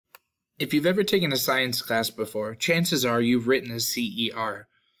If you've ever taken a science class before, chances are you've written a CER.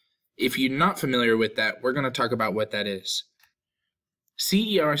 If you're not familiar with that, we're going to talk about what that is.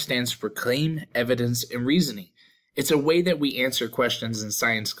 CER stands for Claim, Evidence, and Reasoning. It's a way that we answer questions in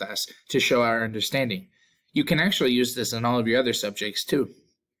science class to show our understanding. You can actually use this in all of your other subjects too.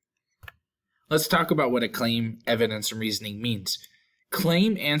 Let's talk about what a claim, evidence, and reasoning means.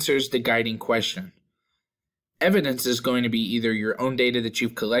 Claim answers the guiding question. Evidence is going to be either your own data that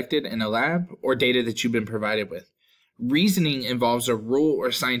you've collected in a lab or data that you've been provided with. Reasoning involves a rule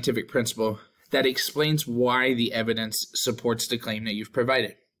or scientific principle that explains why the evidence supports the claim that you've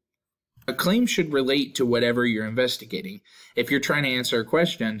provided. A claim should relate to whatever you're investigating. If you're trying to answer a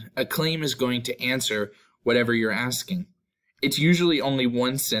question, a claim is going to answer whatever you're asking. It's usually only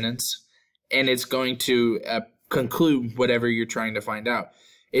one sentence, and it's going to conclude whatever you're trying to find out.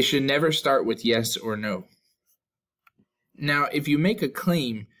 It should never start with yes or no. Now, if you make a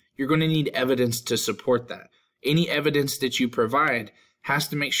claim, you're going to need evidence to support that. Any evidence that you provide has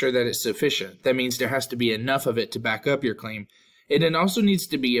to make sure that it's sufficient. That means there has to be enough of it to back up your claim. And it also needs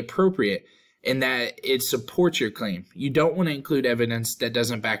to be appropriate in that it supports your claim. You don't want to include evidence that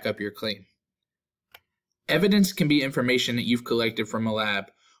doesn't back up your claim. Evidence can be information that you've collected from a lab,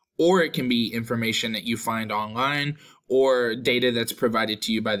 or it can be information that you find online or data that's provided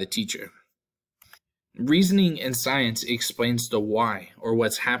to you by the teacher. Reasoning in science explains the why, or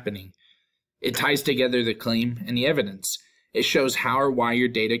what's happening. It ties together the claim and the evidence. It shows how or why your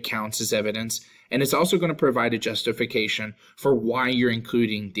data counts as evidence, and it's also going to provide a justification for why you're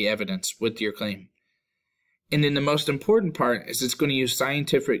including the evidence with your claim. And then the most important part is it's going to use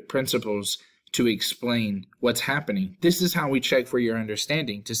scientific principles to explain what's happening. This is how we check for your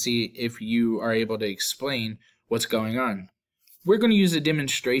understanding to see if you are able to explain what's going on. We're going to use a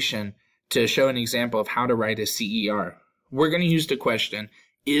demonstration to show an example of how to write a CER. We're going to use the question,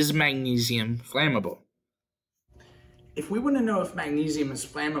 is magnesium flammable? If we want to know if magnesium is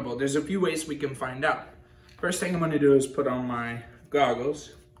flammable, there's a few ways we can find out. First thing I'm going to do is put on my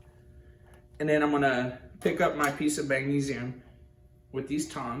goggles, and then I'm going to pick up my piece of magnesium with these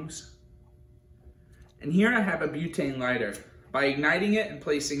tongs. And here I have a butane lighter. By igniting it and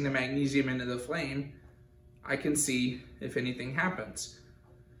placing the magnesium into the flame, I can see if anything happens.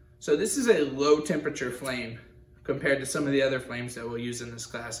 So this is a low temperature flame compared to some of the other flames that we'll use in this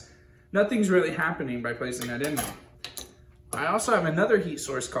class. Nothing's really happening by placing that in there. I also have another heat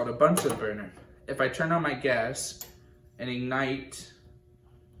source called a Bunsen burner. If I turn on my gas and ignite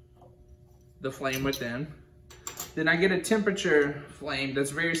the flame within, then I get a temperature flame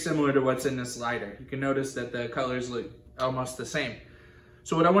that's very similar to what's in this lighter. You can notice that the colors look almost the same.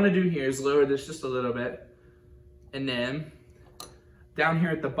 So what I want to do here is lower this just a little bit, and then down here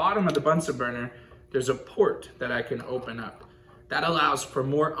at the bottom of the Bunsen burner, there's a port that I can open up. That allows for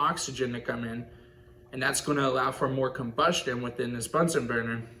more oxygen to come in, and that's going to allow for more combustion within this Bunsen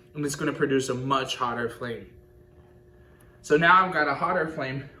burner, and it's going to produce a much hotter flame. So now I've got a hotter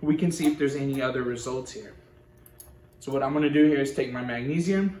flame. We can see if there's any other results here. So what I'm going to do here is take my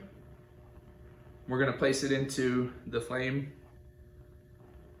magnesium. We're going to place it into the flame.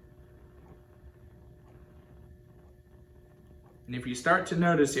 And if you start to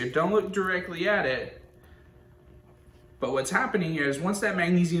notice here, don't look directly at it, but what's happening here is once that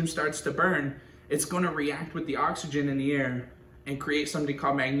magnesium starts to burn, it's going to react with the oxygen in the air and create something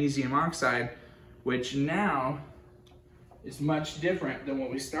called magnesium oxide, which now is much different than what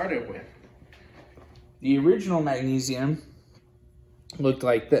we started with. The original magnesium looked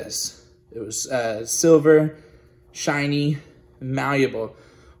like this. It was silver, shiny, malleable.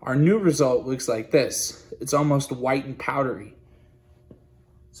 Our new result looks like this. It's almost white and powdery.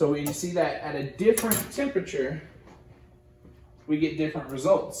 So we see that at a different temperature, we get different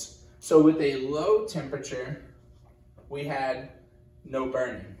results. So with a low temperature, we had no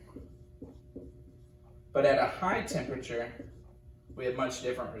burning. But at a high temperature, we had much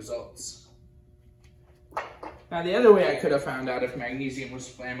different results. Now the other way I could have found out if magnesium was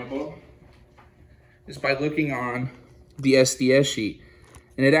flammable is by looking on the SDS sheet.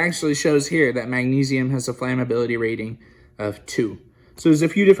 And it actually shows here that magnesium has a flammability rating of 2. So there's a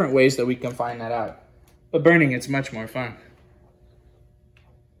few different ways that we can find that out. But burning, it's much more fun.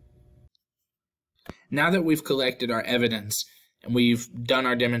 Now that we've collected our evidence and we've done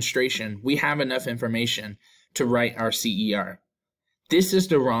our demonstration, we have enough information to write our CER. This is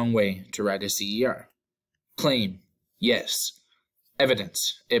the wrong way to write a CER. Claim, yes.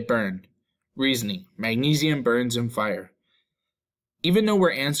 Evidence, it burned. Reasoning, magnesium burns in fire. Even though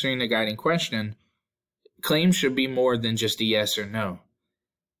we're answering the guiding question, claim should be more than just a yes or no.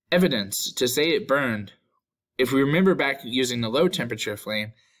 Evidence, to say it burned, if we remember back using the low temperature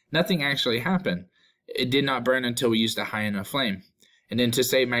flame, Nothing actually happened. It did not burn until we used a high enough flame. And then to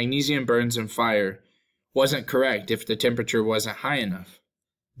say magnesium burns in fire wasn't correct if the temperature wasn't high enough.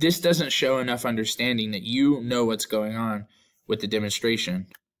 This doesn't show enough understanding that you know what's going on with the demonstration.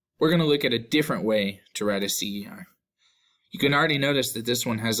 We're going to look at a different way to write a CER. You can already notice that this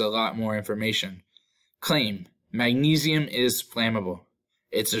one has a lot more information. Claim: magnesium is flammable.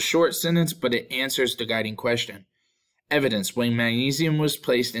 It's a short sentence, but it answers the guiding question. Evidence: when magnesium was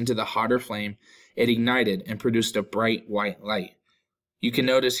placed into the hotter flame, it ignited and produced a bright white light. You can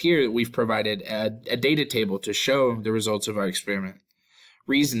notice here that we've provided a data table to show the results of our experiment.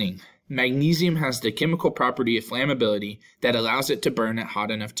 Reasoning: magnesium has the chemical property of flammability that allows it to burn at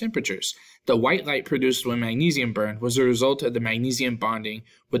hot enough temperatures. The white light produced when magnesium burned was a result of the magnesium bonding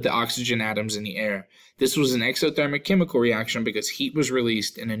with the oxygen atoms in the air. This was an exothermic chemical reaction because heat was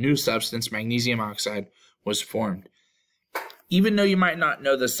released and a new substance, magnesium oxide, was formed. Even though you might not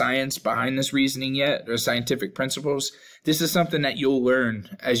know the science behind this reasoning yet, or scientific principles, this is something that you'll learn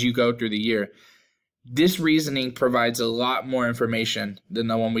as you go through the year. This reasoning provides a lot more information than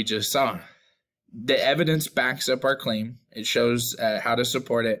the one we just saw. The evidence backs up our claim. It shows how to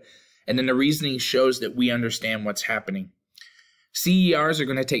support it. And then the reasoning shows that we understand what's happening. CERs are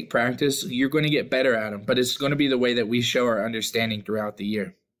going to take practice. You're going to get better at them, but it's going to be the way that we show our understanding throughout the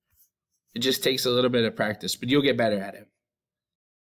year. It just takes a little bit of practice, but you'll get better at it.